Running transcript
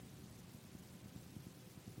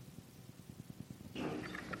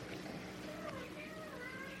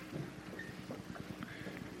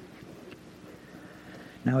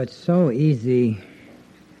Now, it's so easy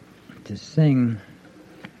to sing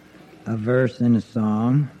a verse in a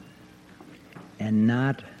song and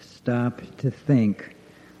not stop to think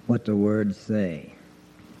what the words say.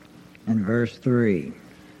 In verse 3,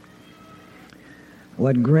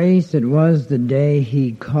 what grace it was the day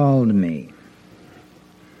he called me.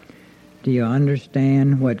 Do you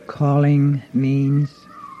understand what calling means?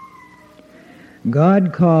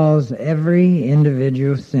 God calls every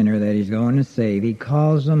individual sinner that he's going to save. He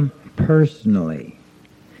calls them personally.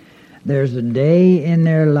 There's a day in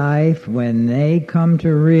their life when they come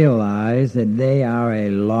to realize that they are a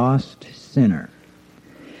lost sinner.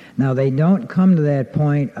 Now, they don't come to that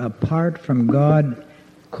point apart from God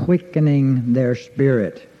quickening their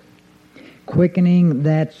spirit, quickening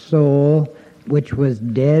that soul which was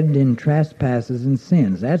dead in trespasses and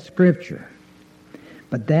sins. That's Scripture.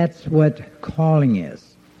 But that's what calling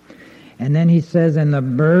is. And then he says, and the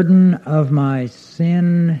burden of my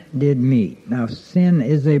sin did meet. Now, sin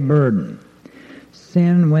is a burden.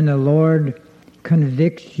 Sin, when the Lord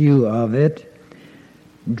convicts you of it,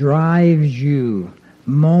 drives you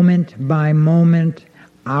moment by moment,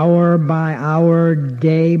 hour by hour,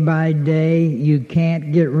 day by day. You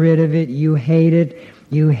can't get rid of it. You hate it.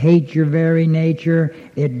 You hate your very nature.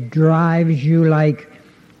 It drives you like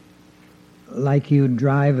you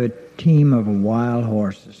drive a team of wild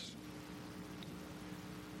horses.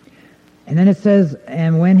 And then it says,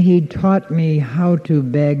 and when he taught me how to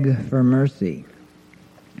beg for mercy.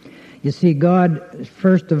 You see, God,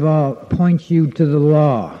 first of all, points you to the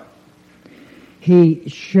law. He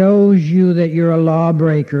shows you that you're a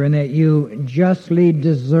lawbreaker and that you justly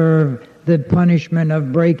deserve the punishment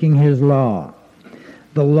of breaking his law.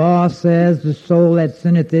 The law says, the soul that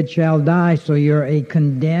sinneth, it shall die, so you're a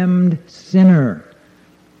condemned sinner.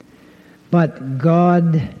 But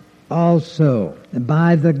God also,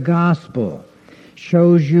 by the gospel,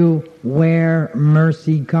 shows you where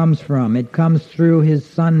mercy comes from. It comes through his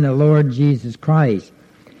Son, the Lord Jesus Christ.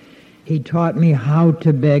 He taught me how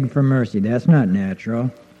to beg for mercy. That's not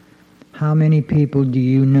natural. How many people do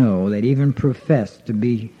you know that even profess to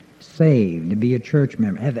be saved, to be a church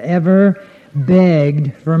member, have ever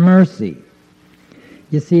begged for mercy?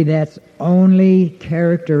 You see, that's only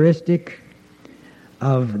characteristic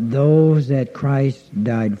of those that Christ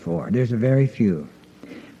died for. There's a very few.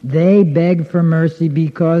 They beg for mercy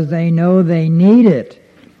because they know they need it,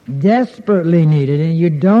 desperately need it, and you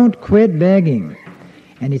don't quit begging.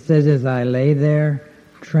 And he says, as I lay there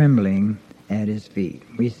trembling at his feet.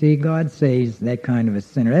 We see God saves that kind of a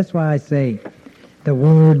sinner. That's why I say the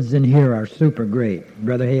words in here are super great.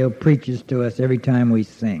 Brother Hale preaches to us every time we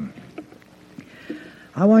sing.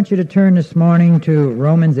 I want you to turn this morning to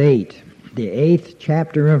Romans 8, the 8th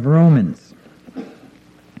chapter of Romans.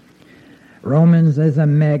 Romans is a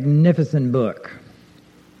magnificent book.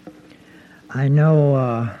 I know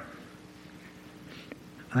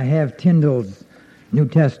I have Tyndale's New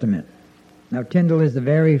Testament. Now, Tyndale is the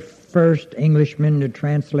very first Englishman to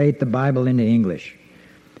translate the Bible into English.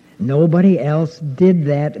 Nobody else did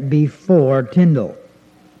that before Tyndale.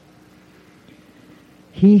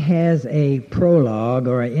 He has a prologue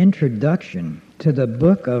or an introduction to the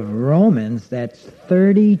book of Romans that's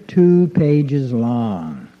 32 pages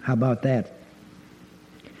long. How about that?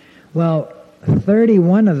 Well,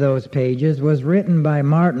 31 of those pages was written by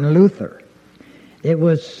Martin Luther. It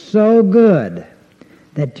was so good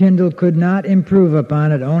that Tyndale could not improve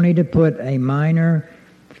upon it, only to put a minor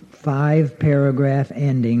 5-paragraph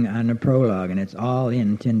ending on the prologue, and it's all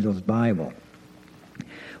in Tyndale's Bible.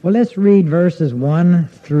 Well, let's read verses 1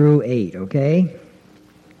 through 8, okay?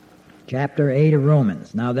 Chapter 8 of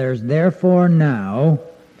Romans. Now there's therefore now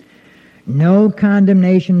no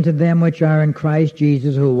condemnation to them which are in Christ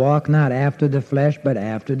Jesus, who walk not after the flesh, but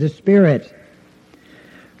after the Spirit.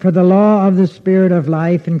 For the law of the Spirit of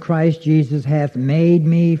life in Christ Jesus hath made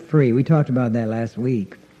me free. We talked about that last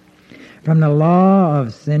week. From the law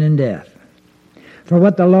of sin and death. For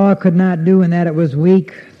what the law could not do, in that it was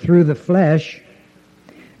weak through the flesh,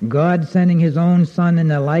 God sending his own Son in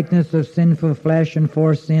the likeness of sinful flesh, and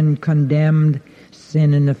for sin condemned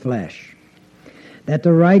sin in the flesh, that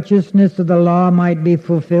the righteousness of the law might be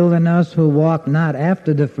fulfilled in us who walk not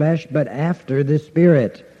after the flesh, but after the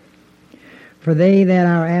Spirit. For they that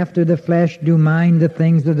are after the flesh do mind the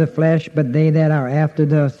things of the flesh, but they that are after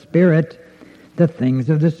the Spirit, the things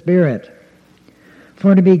of the Spirit.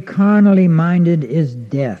 For to be carnally minded is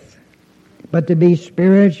death, but to be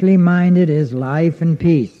spiritually minded is life and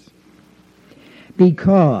peace.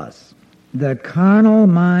 Because the carnal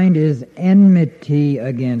mind is enmity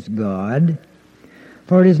against God,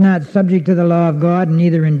 for it is not subject to the law of God,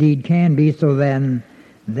 neither indeed can be. So then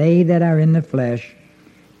they that are in the flesh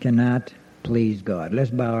cannot please God. Let's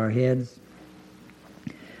bow our heads.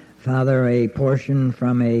 Father, a portion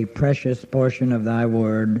from a precious portion of thy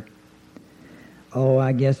word. Oh,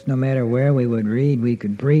 I guess no matter where we would read, we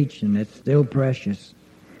could preach, and it's still precious.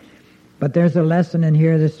 But there's a lesson in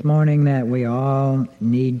here this morning that we all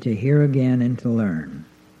need to hear again and to learn.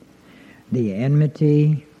 The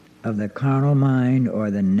enmity of the carnal mind,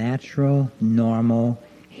 or the natural, normal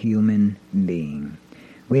human being.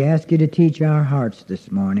 We ask you to teach our hearts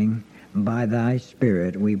this morning by thy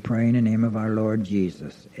Spirit. We pray in the name of our Lord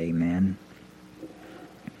Jesus. Amen.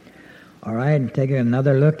 All right, take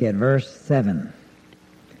another look at verse 7.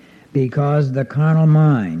 Because the carnal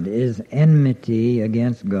mind is enmity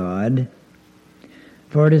against God,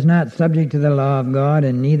 for it is not subject to the law of God,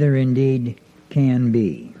 and neither indeed can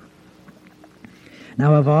be.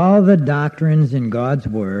 Now, of all the doctrines in God's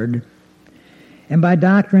Word, and by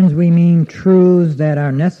doctrines we mean truths that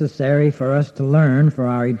are necessary for us to learn for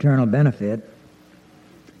our eternal benefit,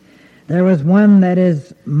 there was one that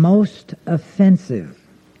is most offensive.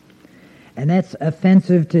 And that's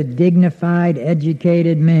offensive to dignified,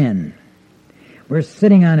 educated men. We're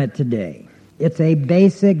sitting on it today. It's a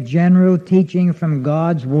basic general teaching from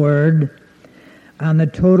God's Word on the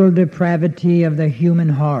total depravity of the human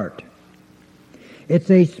heart. It's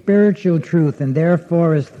a spiritual truth, and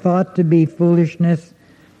therefore is thought to be foolishness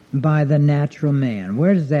by the natural man.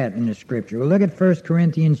 Where is that in the Scripture? Well, look at 1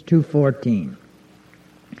 Corinthians 2:14.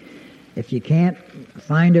 If you can't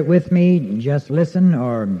find it with me, just listen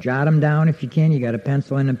or jot them down if you can. You got a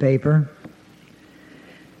pencil and a paper.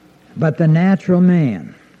 But the natural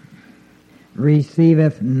man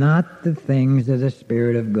receiveth not the things of the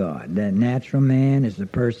Spirit of God. That natural man is the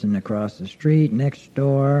person across the street, next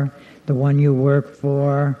door, the one you work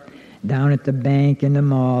for, down at the bank, in the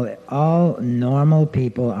mall. All normal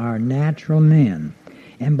people are natural men.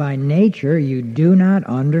 And by nature, you do not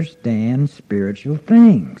understand spiritual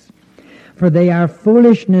things. For they are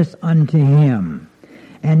foolishness unto him,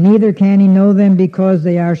 and neither can he know them because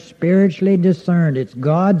they are spiritually discerned. It's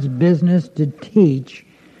God's business to teach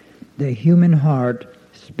the human heart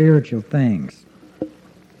spiritual things.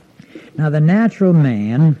 Now, the natural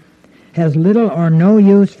man has little or no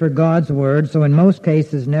use for God's Word, so in most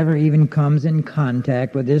cases never even comes in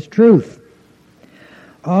contact with His truth.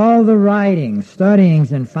 All the writings,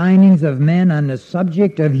 studyings, and findings of men on the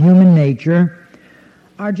subject of human nature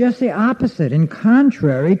are just the opposite and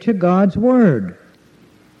contrary to God's Word.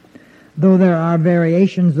 Though there are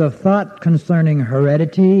variations of thought concerning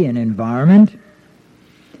heredity and environment,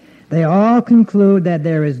 they all conclude that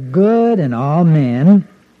there is good in all men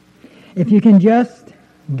if you can just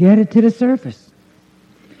get it to the surface.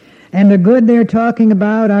 And the good they're talking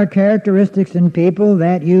about are characteristics in people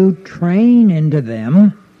that you train into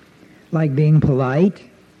them, like being polite,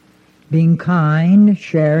 being kind,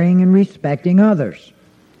 sharing, and respecting others.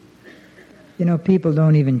 You know, people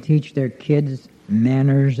don't even teach their kids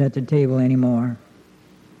manners at the table anymore.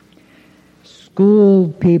 School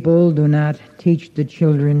people do not teach the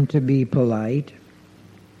children to be polite.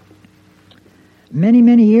 Many,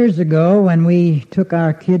 many years ago, when we took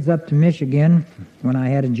our kids up to Michigan, when I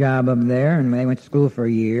had a job up there and they went to school for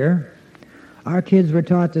a year, our kids were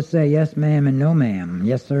taught to say yes ma'am and no ma'am,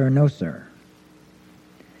 yes sir and no sir.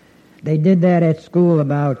 They did that at school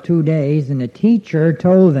about 2 days, and the teacher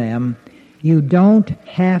told them, you don't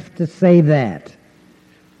have to say that.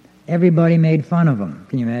 Everybody made fun of them.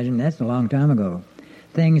 Can you imagine? That's a long time ago.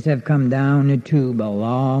 Things have come down the tube a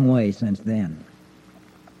long way since then.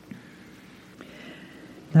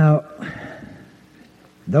 Now,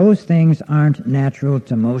 those things aren't natural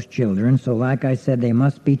to most children, so like I said, they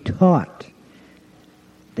must be taught.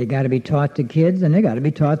 They got to be taught to kids, and they got to be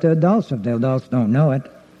taught to adults if the adults don't know it.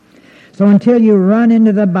 So until you run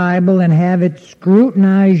into the Bible and have it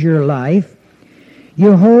scrutinize your life,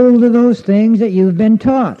 you hold to those things that you've been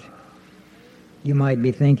taught. You might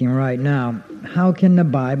be thinking right now, how can the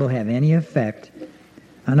Bible have any effect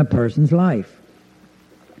on a person's life?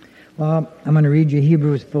 Well, I'm going to read you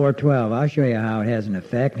Hebrews 4:12. I'll show you how it has an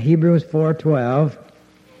effect. Hebrews 4:12.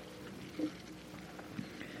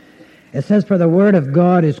 It says, for the word of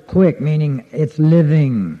God is quick, meaning it's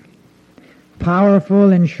living,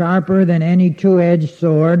 powerful and sharper than any two-edged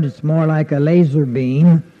sword. It's more like a laser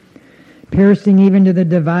beam, piercing even to the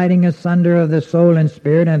dividing asunder of the soul and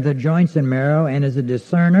spirit and of the joints and marrow, and is a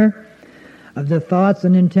discerner of the thoughts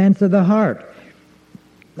and intents of the heart.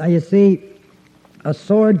 Now you see, a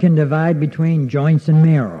sword can divide between joints and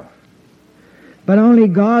marrow, but only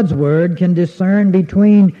God's Word can discern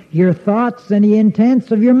between your thoughts and the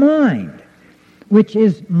intents of your mind, which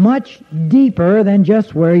is much deeper than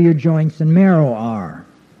just where your joints and marrow are.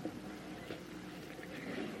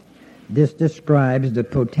 This describes the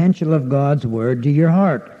potential of God's Word to your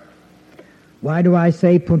heart. Why do I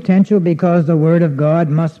say potential? Because the Word of God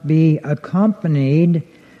must be accompanied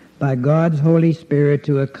by God's Holy Spirit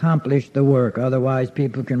to accomplish the work. Otherwise,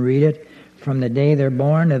 people can read it from the day they're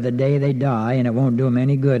born to the day they die, and it won't do them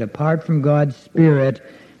any good, apart from God's Spirit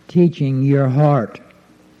teaching your heart.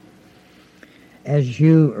 As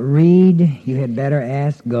you read, you had better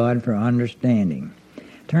ask God for understanding.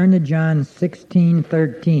 Turn to John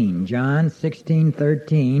 16:13. John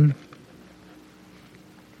 16:13.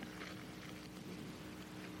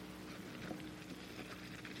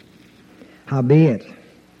 Howbeit,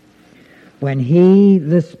 when He,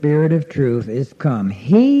 the Spirit of truth, is come,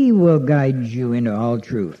 He will guide you into all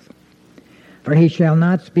truth. For He shall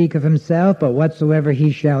not speak of Himself, but whatsoever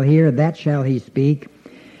He shall hear, that shall He speak,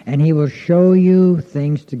 and He will show you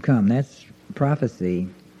things to come. That's prophecy.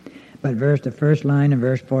 But the first line of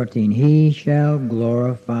verse 14, He shall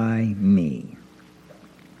glorify me.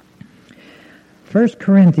 1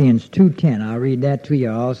 Corinthians 2:10, I'll read that to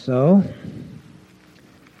you also.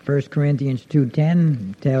 1 Corinthians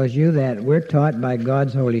 2:10 tells you that we're taught by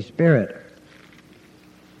God's Holy Spirit.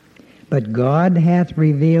 But God hath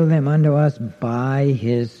revealed them unto us by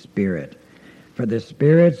His Spirit. For the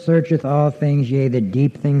Spirit searcheth all things, yea, the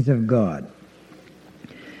deep things of God.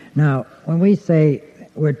 Now, when we say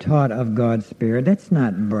we're taught of God's Spirit, that's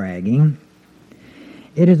not bragging.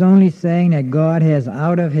 It is only saying that God has,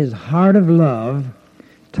 out of His heart of love,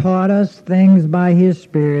 taught us things by His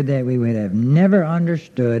Spirit that we would have never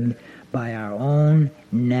understood by our own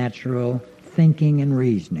natural thinking and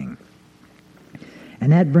reasoning.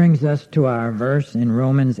 And that brings us to our verse in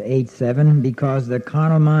Romans 8:7, because the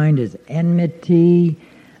carnal mind is enmity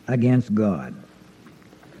against God.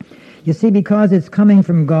 You see, because it's coming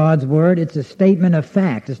from God's Word, it's a statement of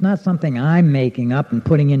fact. It's not something I'm making up and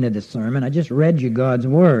putting into the sermon. I just read you God's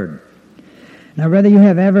Word. Now, whether you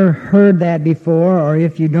have ever heard that before, or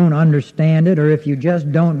if you don't understand it, or if you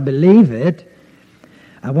just don't believe it,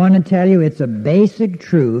 I want to tell you it's a basic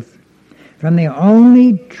truth from the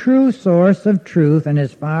only true source of truth, and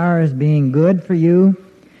as far as being good for you,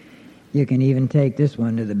 you can even take this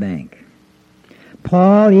one to the bank.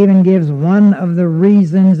 Paul even gives one of the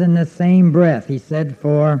reasons in the same breath. He said,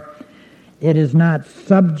 for it is not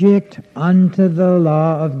subject unto the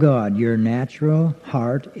law of God. Your natural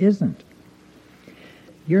heart isn't.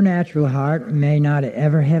 Your natural heart may not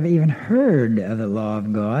ever have even heard of the law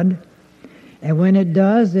of God. And when it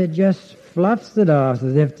does, it just fluffs it off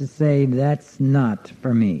as if to say, that's not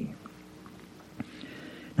for me.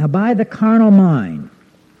 Now, by the carnal mind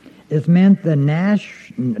is meant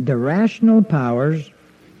the rational powers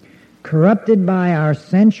corrupted by our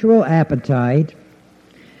sensual appetite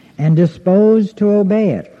and disposed to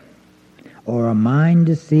obey it, or a mind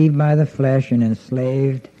deceived by the flesh and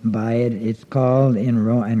enslaved by it. It's called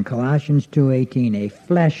in Colossians 2:18 a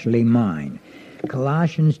fleshly mind.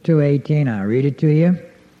 Colossians 2:18, I'll read it to you.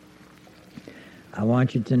 I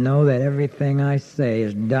want you to know that everything I say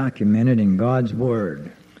is documented in God's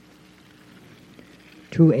Word.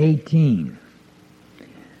 2:18.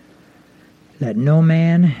 Let no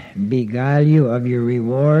man beguile you of your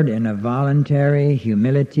reward in a voluntary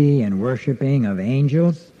humility and worshiping of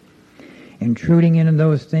angels, intruding into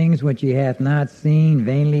those things which he hath not seen,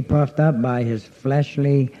 vainly puffed up by his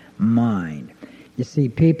fleshly mind. You see,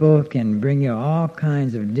 people can bring you all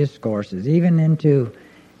kinds of discourses, even into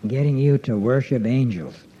getting you to worship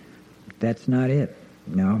angels. That's not it.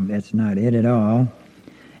 No, that's not it at all.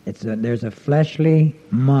 There's a fleshly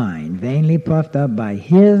mind, vainly puffed up by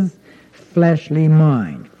his fleshly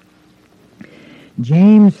mind.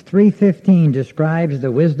 James 3:15 describes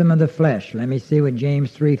the wisdom of the flesh. Let me see what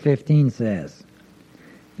James 3:15 says.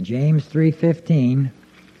 James 3:15.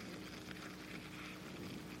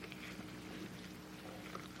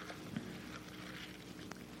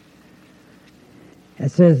 It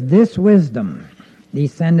says, this wisdom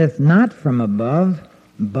descendeth not from above,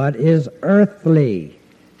 but is earthly,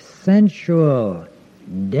 sensual,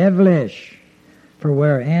 devilish. For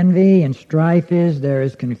where envy and strife is, there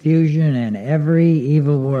is confusion and every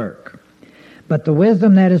evil work. But the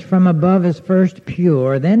wisdom that is from above is first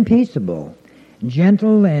pure, then peaceable,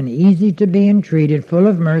 gentle and easy to be entreated, full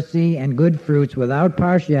of mercy and good fruits, without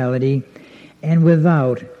partiality and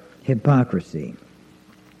without hypocrisy.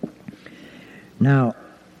 Now,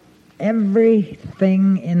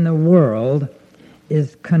 everything in the world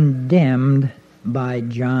is condemned by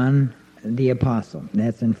John the Apostle.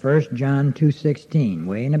 That's in 1 John 2:16,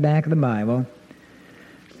 way in the back of the Bible.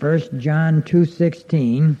 1 John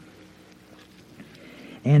 2:16.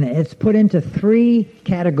 And it's put into three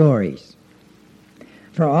categories.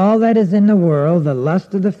 For all that is in the world, the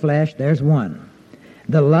lust of the flesh, there's one.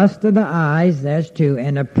 The lust of the eyes, there's two.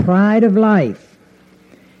 And the pride of life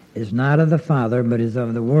is not of the Father, but is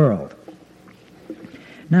of the world.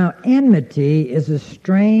 Now, enmity is a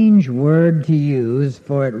strange word to use,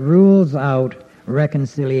 for it rules out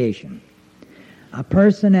reconciliation. A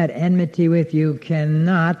person at enmity with you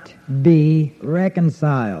cannot be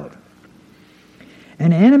reconciled.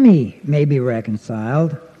 An enemy may be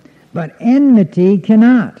reconciled, but enmity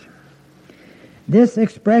cannot. This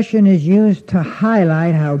expression is used to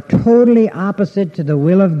highlight how totally opposite to the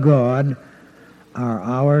will of God are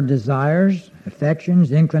our desires,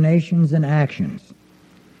 affections, inclinations, and actions.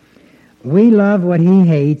 We love what He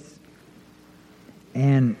hates,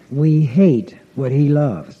 and we hate what He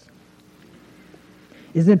loves.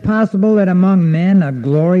 Is it possible that among men, a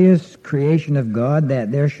glorious creation of God,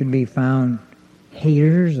 that there should be found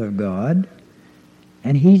haters of God,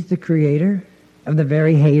 and He's the creator of the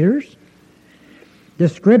very haters? The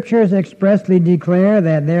Scriptures expressly declare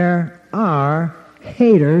that there are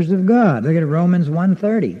haters of God. Look at Romans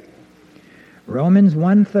 1:30. Romans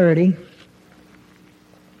 1:30.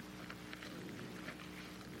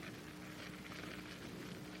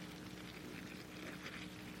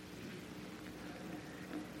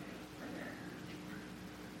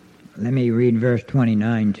 Let me read verse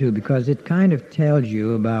 29 too, because it kind of tells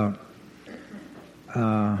you about,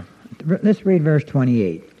 let's read verse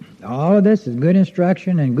 28. All of this is good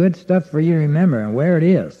instruction and good stuff for you to remember and where it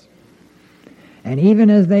is. And even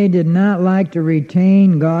as they did not like to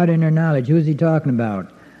retain God in their knowledge, who's he talking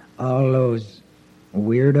about? All those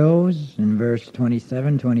weirdos in verse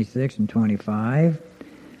 27, 26, and 25.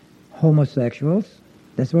 Homosexuals.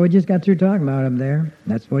 That's what we just got through talking about up there.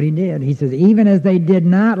 That's what he did. He says, even as they did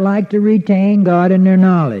not like to retain God in their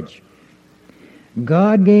knowledge,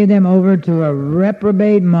 God gave them over to a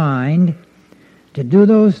reprobate mind to do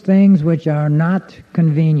those things which are not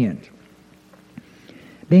convenient,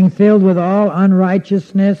 being filled with all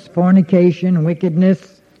unrighteousness, fornication,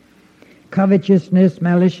 wickedness, covetousness,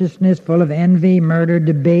 maliciousness, full of envy, murder,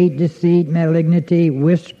 debate, deceit, malignity,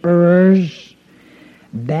 whisperers,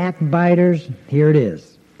 backbiters, here it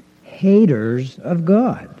is, haters of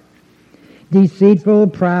God, deceitful,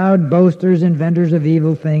 proud, boasters, inventors of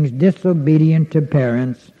evil things, disobedient to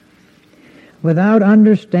parents, without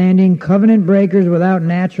understanding, covenant breakers, without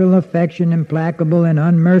natural affection, implacable and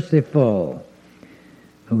unmerciful,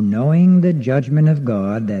 who knowing the judgment of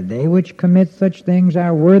God, that they which commit such things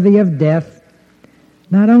are worthy of death,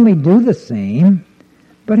 not only do the same,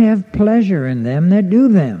 but have pleasure in them that do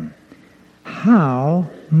them. How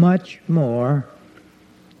much more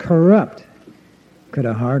corrupt could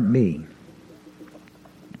a heart be?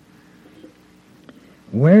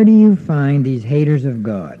 Where do you find these haters of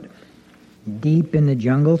God? Deep in the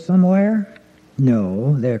jungle somewhere?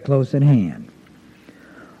 No, they're close at hand.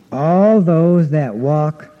 All those that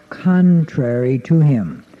walk contrary to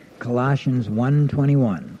Him. Colossians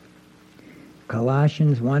 1:21.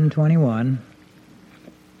 Colossians 1:21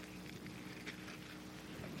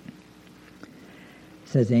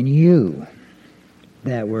 says, and you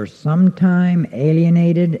that were sometime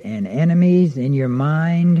alienated and enemies in your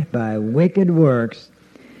mind by wicked works,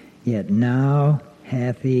 yet now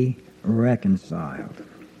hath He reconciled.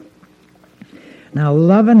 Now,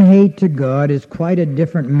 love and hate to God is quite a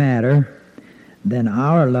different matter than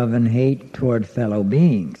our love and hate toward fellow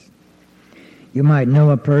beings. You might know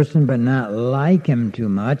a person but not like him too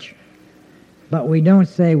much, but we don't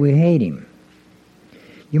say we hate him.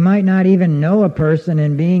 You might not even know a person,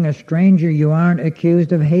 and being a stranger, you aren't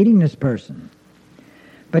accused of hating this person.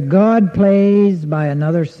 But God plays by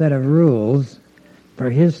another set of rules, for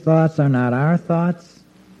His thoughts are not our thoughts,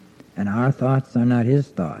 and our thoughts are not His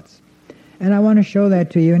thoughts. And I want to show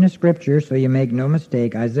that to you in the Scripture so you make no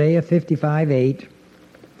mistake. Isaiah 55:8.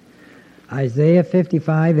 Isaiah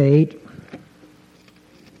 55:8.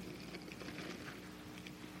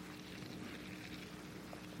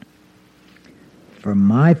 For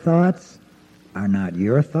my thoughts are not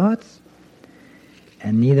your thoughts,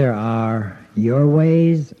 and neither are your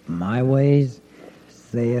ways my ways,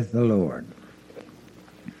 saith the Lord.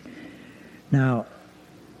 Now,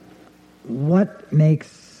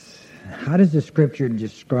 how does the Scripture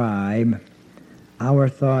describe our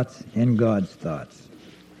thoughts and God's thoughts?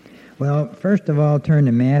 Well, first of all, turn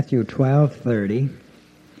to Matthew 12:30.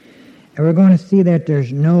 And we're going to see that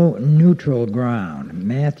there's no neutral ground.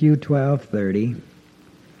 Matthew 12:30.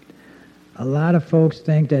 A lot of folks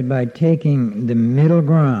think that by taking the middle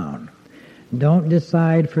ground, don't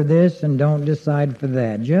decide for this and don't decide for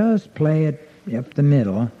that, just play it up the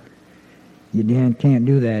middle. You can't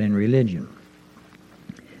do that in religion.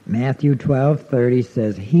 Matthew 12:30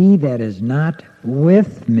 says, "He that is not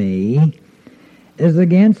with me is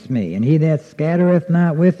against me, and he that scattereth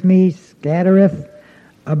not with me scattereth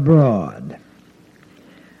abroad."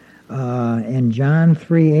 In John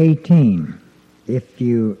 3:18, if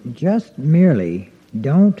you just merely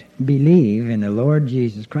don't believe in the Lord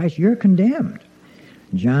Jesus Christ, you're condemned.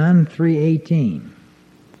 John 3:18.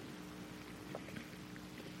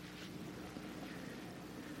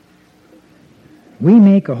 We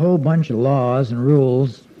make a whole bunch of laws and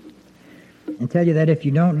rules and tell you that if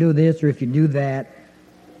you don't do this or if you do that,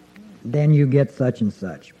 then you get such and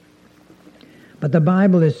such. But the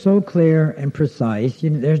Bible is so clear and precise,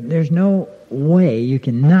 there's no way you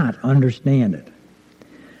cannot understand it.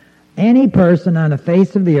 Any person on the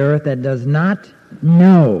face of the earth that does not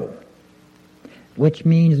know, which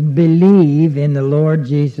means believe in the Lord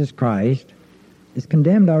Jesus Christ, is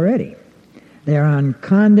condemned already. They're on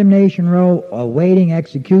condemnation row awaiting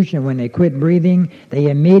execution. When they quit breathing, they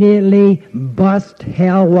immediately bust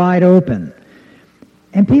hell wide open.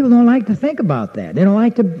 And people don't like to think about that. They don't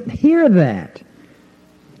like to hear that.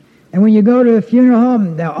 And when you go to a funeral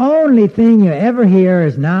home, the only thing you ever hear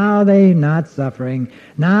is, now they're not suffering.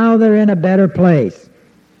 Now they're in a better place.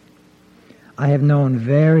 I have known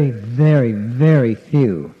very, very, very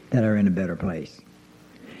few that are in a better place.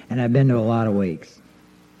 And I've been to a lot of wakes.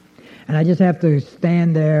 And I just have to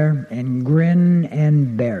stand there and grin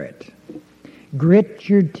and bear it. Grit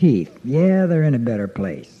your teeth. Yeah, they're in a better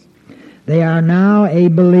place. They are now a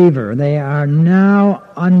believer. They are now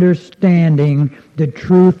understanding the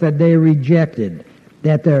truth that they rejected,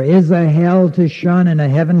 that there is a hell to shun and a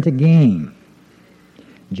heaven to gain.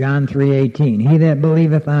 John 3:18, "He that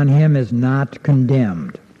believeth on him is not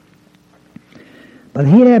condemned. But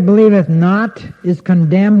he that believeth not is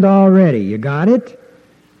condemned already." You got it?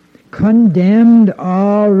 Condemned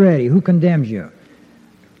already. Who condemns you?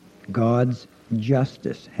 God's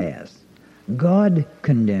justice has. God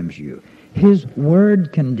condemns you. His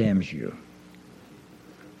word condemns you.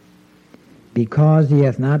 Because he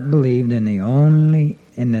hath not believed in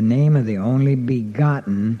the name of the only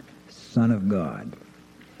begotten Son of God.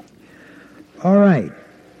 All right.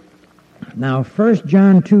 Now 1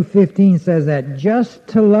 John 2:15 says that just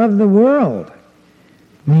to love the world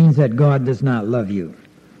means that God does not love you.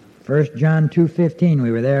 1 John 2:15,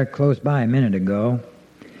 we were there close by a minute ago.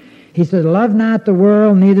 He says, "Love not the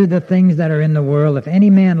world, neither the things that are in the world. If any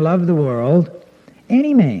man love the world,"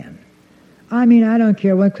 any man. I mean, I don't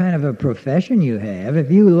care what kind of a profession you have.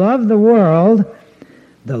 If you love the world,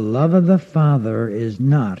 the love of the Father is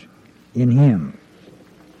not in him.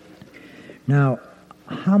 Now,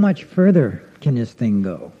 how much further can this thing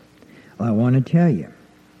go? Well, I want to tell you.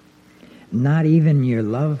 Not even your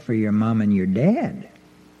love for your mom and your dad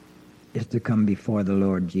is to come before the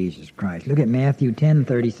Lord Jesus Christ. Look at Matthew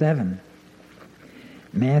 10:37.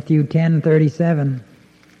 Matthew 10:37.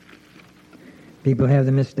 People have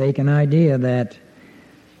the mistaken idea that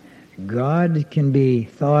God can be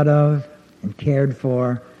thought of and cared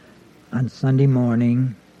for on Sunday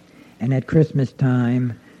morning and at Christmas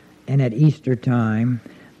time and at Easter time,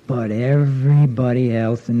 but everybody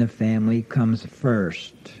else in the family comes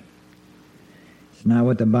first. It's not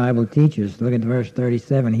what the Bible teaches. Look at verse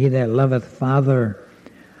 37. "He that loveth father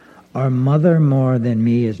or mother more than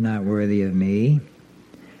me is not worthy of me."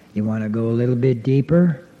 You want to go a little bit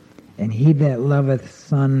deeper? "And he that loveth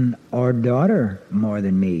son or daughter more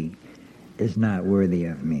than me is not worthy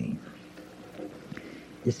of me."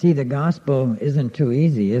 You see, the gospel isn't too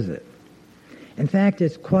easy, is it? In fact,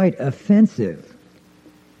 it's quite offensive.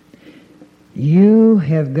 You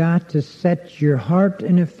have got to set your heart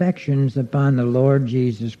and affections upon the Lord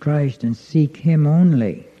Jesus Christ and seek him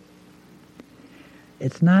only.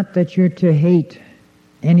 It's not that you're to hate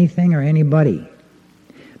anything or anybody,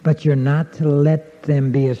 but you're not to let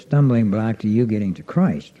them be a stumbling block to you getting to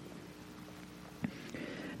Christ.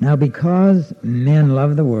 Now, because men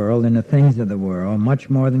love the world and the things of the world much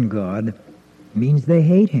more than God, means they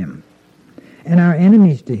hate him and are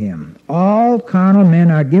enemies to him. All carnal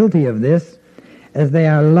men are guilty of this, as they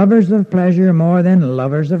are lovers of pleasure more than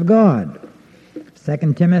lovers of God.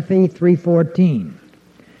 2 Timothy 3:14.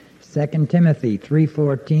 2 Timothy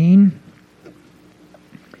 3:14.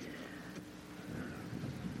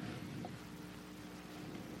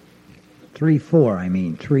 Three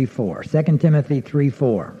four. 2 Timothy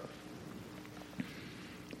 3:4.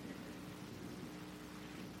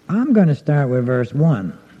 I'm going to start with verse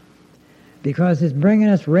 1. Because it's bringing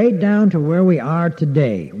us right down to where we are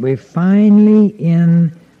today. We're finally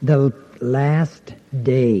in the last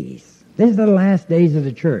days. These are the last days of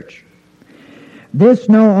the church. "This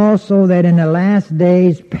know also that in the last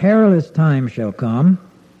days perilous times shall come.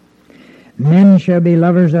 Men shall be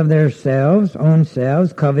lovers of their own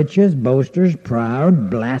selves, covetous, boasters, proud,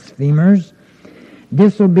 blasphemers,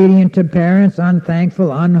 disobedient to parents,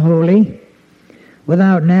 unthankful, unholy,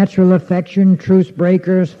 without natural affection, truce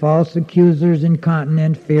breakers, false accusers,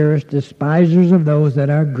 incontinent, fierce, despisers of those that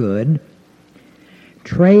are good,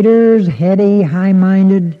 traitors, heady,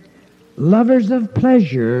 high-minded, lovers of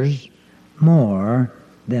pleasures more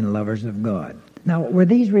than lovers of God. Now, were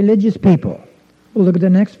these religious people? Well, look at the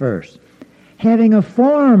next verse. Having a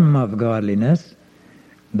form of godliness,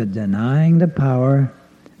 but denying the power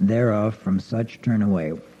thereof, from such turn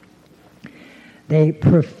away. They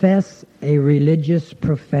profess a religious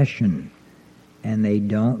profession, and they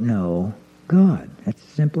don't know God. That's as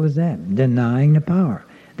simple as that. Denying the power.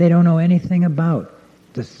 They don't know anything about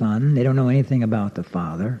the Son. They don't know anything about the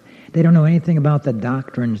Father. They don't know anything about the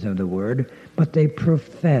doctrines of the Word, but they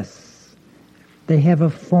profess. They have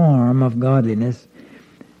a form of godliness,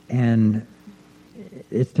 and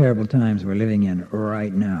it's terrible times we're living in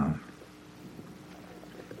right now.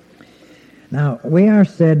 Now, we are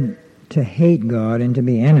said to hate God and to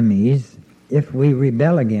be enemies if we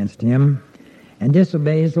rebel against Him and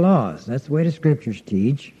disobey His laws. That's the way the Scriptures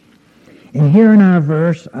teach. And here in our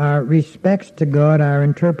verse, our respects to God are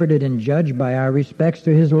interpreted and judged by our respects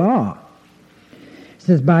to His law. It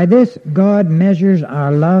says, by this God measures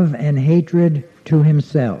our love and hatred to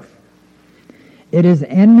Himself. It is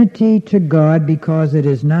enmity to God because it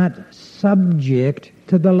is not subject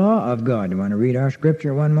to the law of God. You want to read our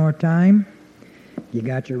Scripture one more time? You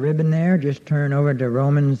got your ribbon there? Just turn over to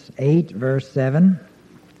Romans 8, verse 7.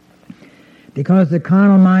 Because the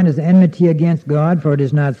carnal mind is enmity against God, for it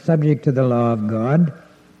is not subject to the law of God.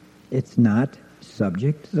 It's not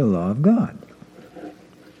subject to the law of God.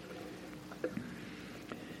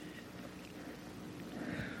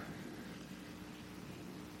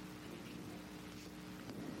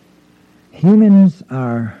 Humans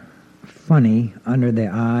are funny under the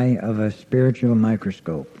eye of a spiritual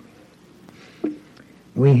microscope.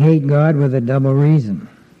 We hate God with a double reason.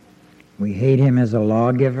 We hate Him as a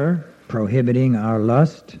lawgiver, prohibiting our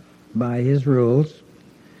lust by His rules.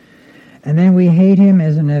 And then we hate Him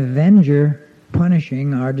as an avenger,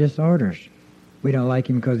 punishing our disorders. We don't like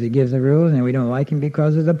Him because He gives the rules, and we don't like Him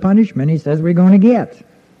because of the punishment He says we're going to get.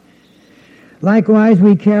 Likewise,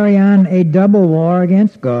 we carry on a double war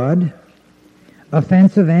against God,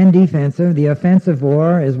 offensive and defensive. The offensive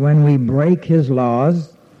war is when we break His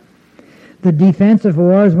laws. The defensive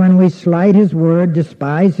war is when we slight His word,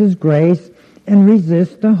 despise His grace, and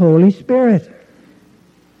resist the Holy Spirit.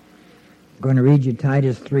 I'm going to read you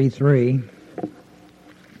Titus 3:3.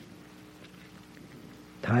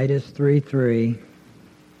 Titus 3:3.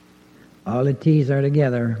 All the T's are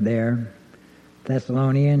together there.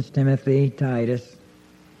 Thessalonians, Timothy, Titus.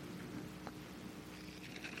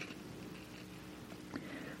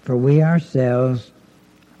 For we ourselves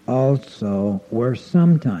also were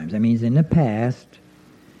sometimes, that means in the past,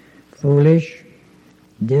 foolish,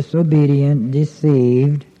 disobedient,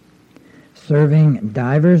 deceived, serving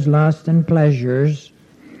divers lusts and pleasures,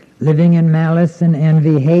 living in malice and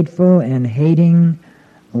envy, hateful and hating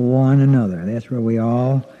one another. That's where we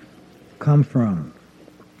all come from.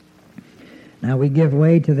 Now we give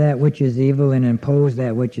way to that which is evil and impose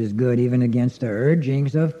that which is good, even against the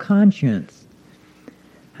urgings of conscience.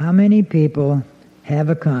 How many people have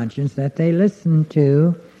a conscience that they listen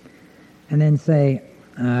to and then say,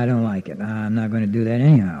 I don't like it. I'm not going to do that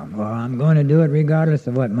anyhow. Or I'm going to do it regardless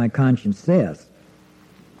of what my conscience says.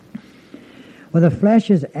 Well, the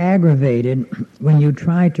flesh is aggravated when you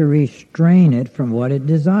try to restrain it from what it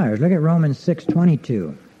desires. Look at Romans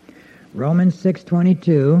 6:22. Romans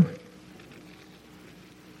 6:22.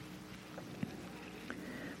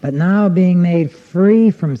 But now being made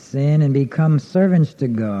free from sin and become servants to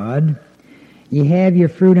God, ye have your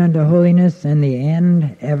fruit unto holiness and the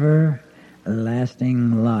end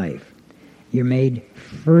everlasting life. You're made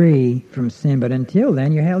free from sin, but until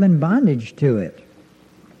then you're held in bondage to it.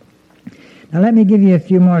 Now let me give you a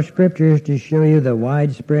few more scriptures to show you the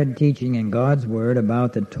widespread teaching in God's Word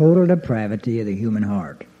about the total depravity of the human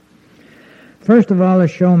heart. First of all, to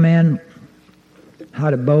show men how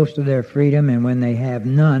to boast of their freedom, and when they have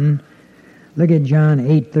none, look at John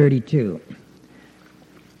 8:32.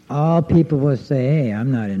 All people will say, hey, I'm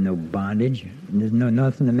not in no bondage. There's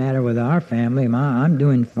nothing the matter with our family. I'm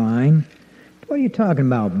doing fine. What are you talking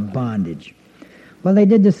about, bondage? Well, they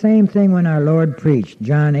did the same thing when our Lord preached.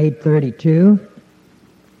 John 8:32.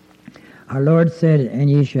 Our Lord said, and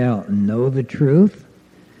ye shall know the truth,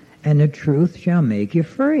 and the truth shall make you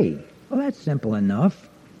free. Well, that's simple enough.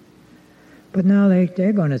 But now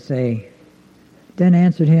they're going to say, then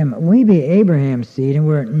answered him, We be Abraham's seed, and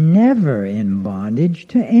were never in bondage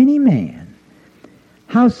to any man.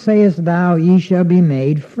 How sayest thou, ye shall be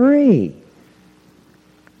made free?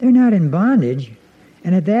 They're not in bondage.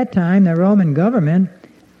 And at that time, the Roman government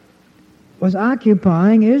was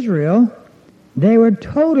occupying Israel. They were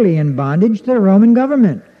totally in bondage to the Roman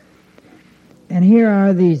government. And here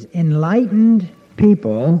are these enlightened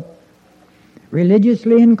people,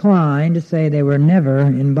 religiously inclined to say they were never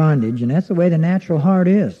in bondage, and that's the way the natural heart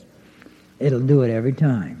is. It'll do it every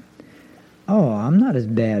time. Oh, I'm not as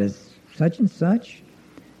bad as such and such.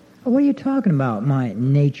 Oh, what are you talking about? My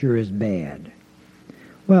nature is bad.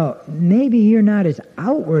 Well, maybe you're not as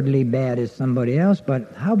outwardly bad as somebody else,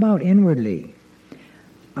 but how about inwardly?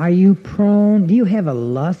 Are you prone, do you have a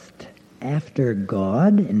lust after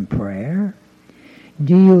God in prayer?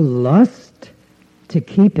 Do you lust to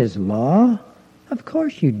keep His law? Of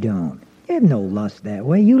course you don't. You have no lust that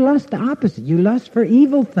way. You lust the opposite. You lust for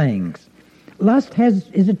evil things. Lust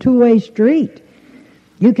is a two-way street.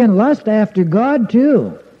 You can lust after God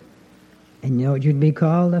too. And you know what you'd be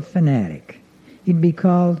called? A fanatic. You'd be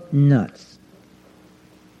called nuts.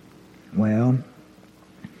 Well,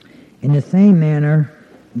 in the same manner,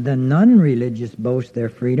 the non-religious boast their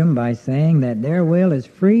freedom by saying that their will is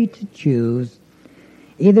free to choose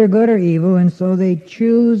either good or evil, and so they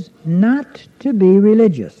choose not to be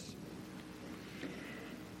religious.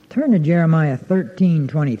 Turn to Jeremiah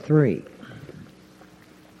 13:23.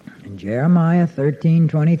 In Jeremiah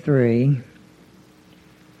 13:23,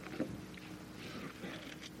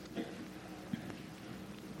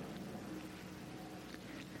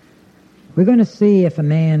 we're going to see if a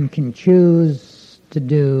man can choose to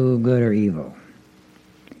do good or evil.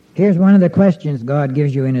 Here's one of the questions God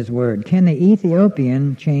gives you in His Word. Can the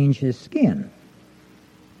Ethiopian change his skin?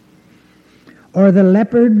 Or the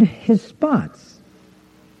leopard his spots?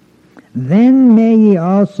 Then may ye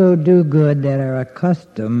also do good that are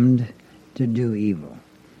accustomed to do evil.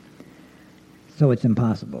 So it's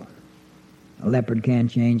impossible. A leopard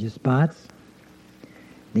can't change his spots.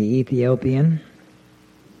 The Ethiopian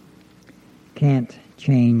can't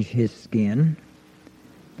change his skin,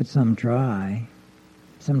 but some try.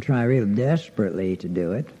 Some try real desperately to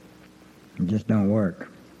do it. It just don't work.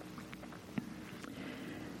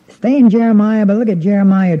 Stay in Jeremiah, but look at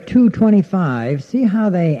Jeremiah 2:25. See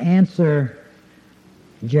how they answer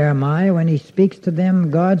Jeremiah when he speaks to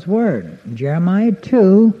them God's Word. Jeremiah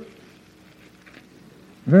 2,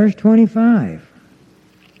 verse 25.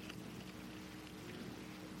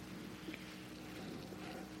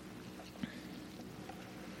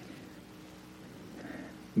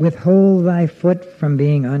 Withhold thy foot from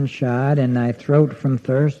being unshod, and thy throat from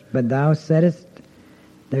thirst, but thou saidst,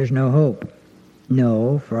 there's no hope.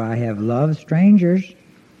 No, for I have loved strangers,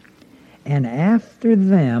 and after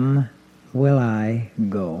them will I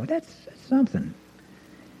go. That's something.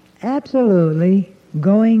 Absolutely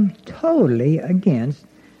going totally against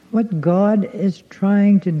what God is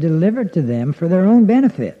trying to deliver to them for their own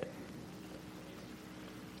benefit.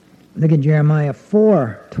 Look at Jeremiah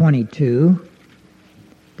 4:22.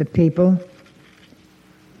 The people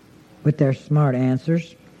with their smart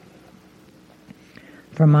answers.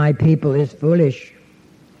 For my people is foolish.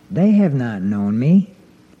 They have not known me.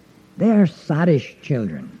 They are sottish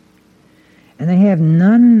children, and they have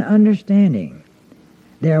none understanding.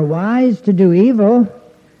 They are wise to do evil,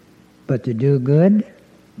 but to do good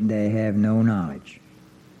they have no knowledge.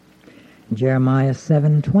 Jeremiah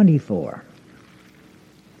 7:24.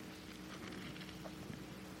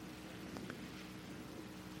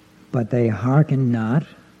 But they hearkened not,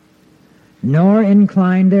 nor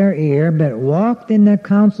inclined their ear, but walked in the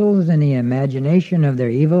counsels and the imagination of their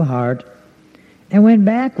evil heart, and went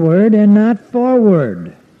backward and not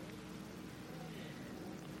forward.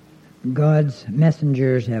 God's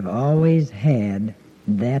messengers have always had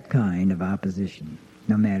that kind of opposition,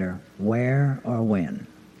 no matter where or when.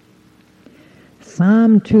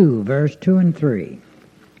 Psalm 2, verse 2 and 3.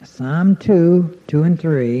 Psalm 2, 2 and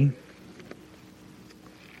 3.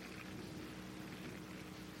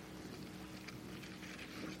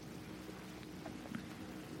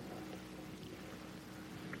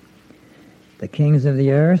 The kings of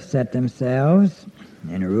the earth set themselves,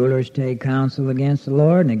 and the rulers take counsel against the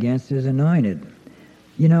Lord and against His anointed.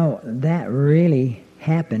 You know, that really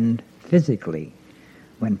happened physically.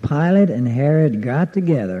 When Pilate and Herod got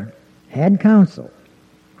together, had counsel,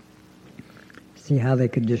 see how they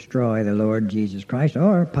could destroy the Lord Jesus Christ,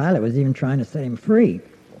 or Pilate was even trying to set Him free.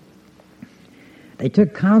 They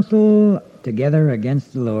took counsel together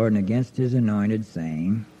against the Lord and against His anointed,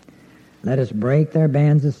 saying, let us break their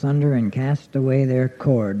bands asunder and cast away their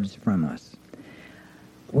cords from us.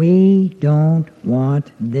 We don't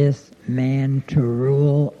want this man to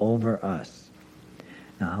rule over us.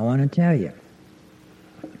 Now, I want to tell you,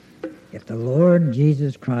 if the Lord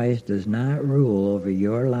Jesus Christ does not rule over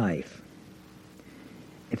your life,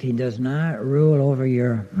 if he does not rule over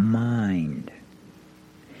your mind,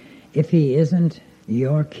 if he isn't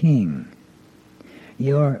your king,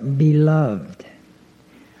 your beloved,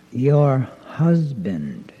 your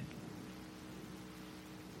husband,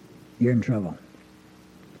 you're in trouble.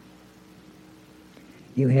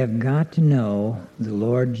 You have got to know the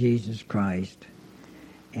Lord Jesus Christ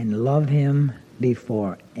and love him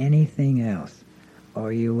before anything else,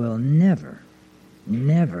 or you will never,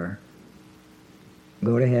 never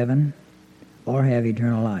go to heaven or have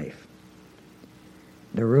eternal life.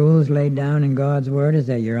 The rules laid down in God's Word is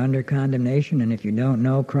that you're under condemnation, and if you don't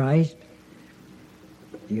know Christ,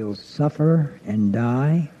 you'll suffer and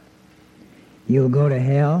die. You'll go to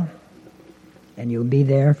hell, and you'll be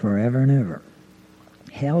there forever and ever.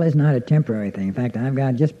 Hell is not a temporary thing. In fact, I've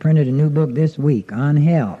got just printed a new book this week on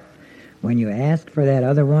hell. When you ask for that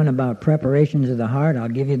other one about preparations of the heart, I'll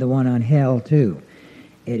give you the one on hell too.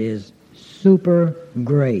 It is super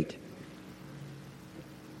great.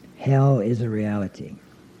 Hell is a reality.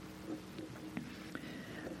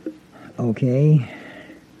 Okay.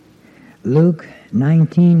 Luke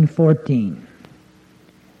 19:14.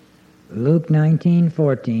 Luke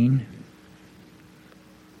 19:14.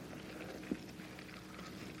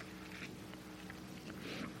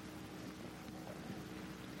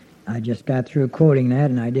 I just got through quoting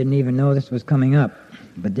that, and I didn't even know this was coming up.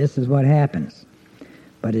 But this is what happens.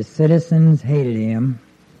 But his citizens hated him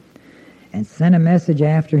and sent a message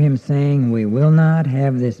after him saying, "We will not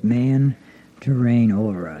have this man to reign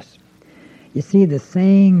over us." You see, the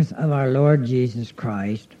sayings of our Lord Jesus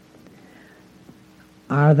Christ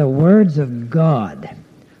are the words of God,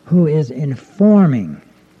 who is informing,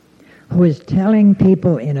 who is telling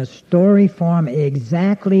people in a story form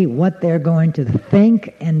exactly what they're going to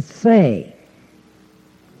think and say.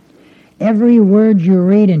 Every word you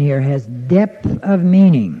read in here has depth of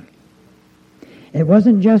meaning. It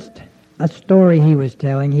wasn't just a story he was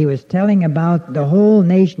telling about the whole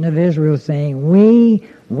nation of Israel, saying, "We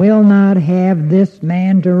will not have this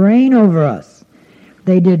man to reign over us."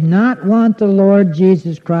 They did not want the Lord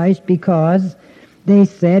Jesus Christ because they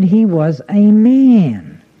said he was a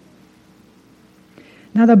man.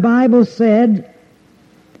 Now, the Bible said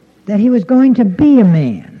that he was going to be a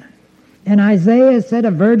man. And Isaiah said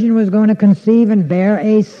a virgin was going to conceive and bear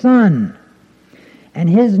a son. And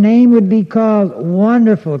his name would be called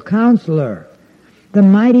Wonderful Counselor, the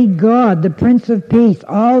Mighty God, the Prince of Peace.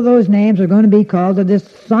 All those names are going to be called to this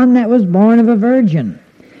son that was born of a virgin.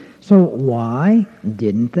 So why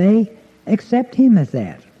didn't they accept him as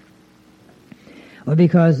that? Well,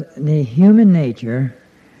 because the human nature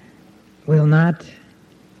will not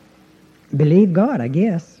believe God, I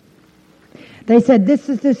guess. They said, this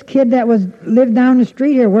is this kid that lived down the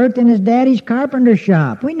street here, worked in his daddy's carpenter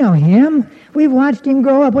shop. We know him. We've watched him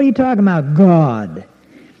grow up. What are you talking about? God.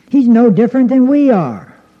 He's no different than we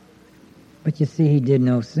are. But you see, he did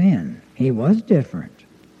no sin. He was different.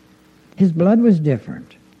 His blood was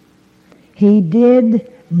different. He did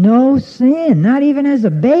no sin, not even as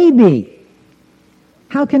a baby.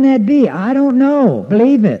 How can that be? I don't know.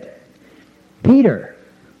 Believe it. Peter,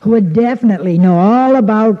 who would definitely know all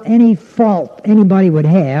about any fault anybody would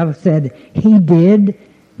have, said he did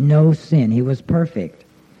no sin. He was perfect.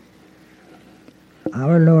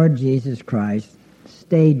 Our Lord Jesus Christ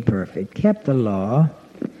stayed perfect, kept the law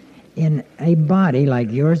in a body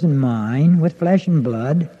like yours and mine, with flesh and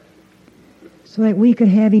blood, so that we could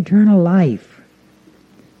have eternal life.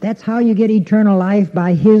 That's how you get eternal life,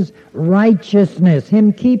 by his righteousness,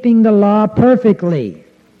 him keeping the law perfectly.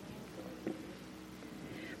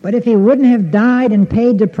 But if he wouldn't have died and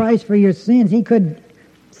paid the price for your sins, he could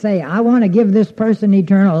say, I want to give this person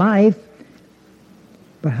eternal life.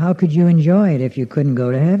 But how could you enjoy it if you couldn't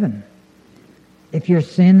go to heaven? If your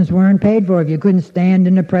sins weren't paid for, if you couldn't stand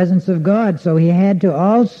in the presence of God. So he had to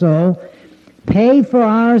also pay for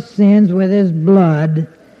our sins with his blood,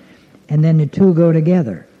 and then the two go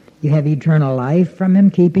together. You have eternal life from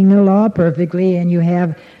him keeping the law perfectly, and you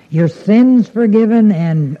have your sins forgiven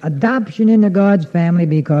and adoption into God's family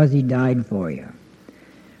because he died for you.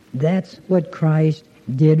 That's what Christ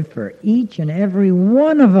did for each and every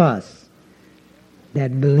one of us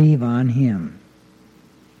that believe on him.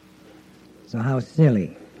 So how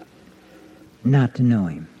silly not to know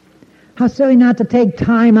him. How silly not to take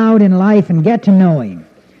time out in life and get to know him.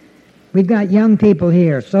 We've got young people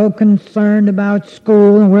here so concerned about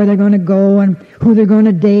school and where they're going to go and who they're going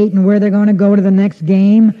to date and where they're going to go to the next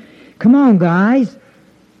game. Come on, guys.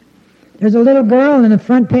 There's a little girl in the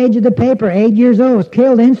front page of the paper, 8 years old, was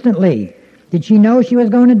killed instantly. Did she know she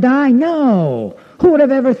was going to die? No. Who would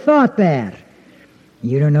have ever thought that?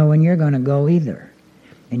 You don't know when you're going to go either.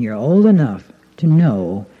 And you're old enough to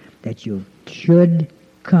know that you should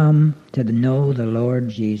come to know the Lord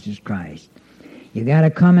Jesus Christ. You got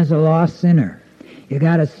to come as a lost sinner. You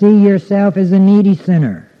got to see yourself as a needy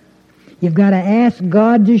sinner. You've got to ask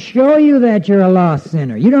God to show you that you're a lost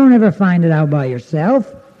sinner. You don't ever find it out by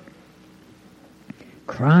yourself.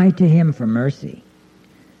 Cry to Him for mercy,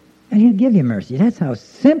 and He'll give you mercy. That's how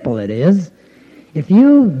simple it is. If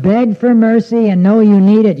you beg for mercy and know you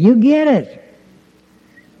need it, you get it.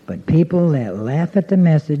 But people that laugh at the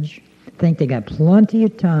message think they got plenty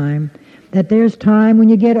of time, that there's time when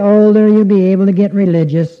you get older you'll be able to get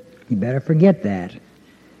religious. You better forget that,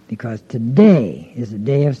 because today is the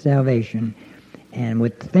day of salvation. And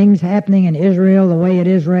with things happening in Israel the way it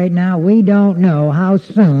is right now, we don't know how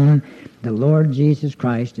soon the Lord Jesus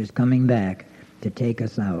Christ is coming back to take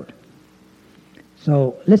us out.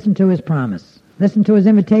 So listen to His promise. Listen to His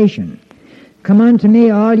invitation. Come unto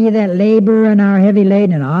me, all ye that labor and are heavy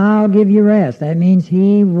laden, and I'll give you rest. That means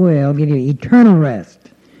He will give you eternal rest.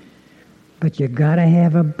 But you got to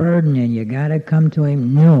have a burden, and you got to come to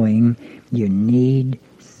Him knowing you need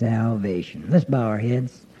salvation. Let's bow our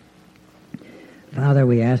heads. Father,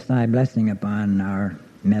 we ask Thy blessing upon our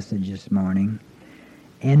message this morning.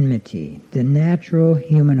 Enmity, the natural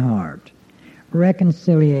human heart.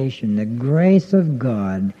 Reconciliation, the grace of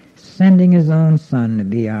God, sending His own Son to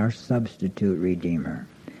be our substitute Redeemer.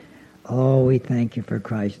 Oh, we thank You for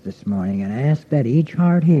Christ this morning, and ask that each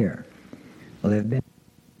heart here will have been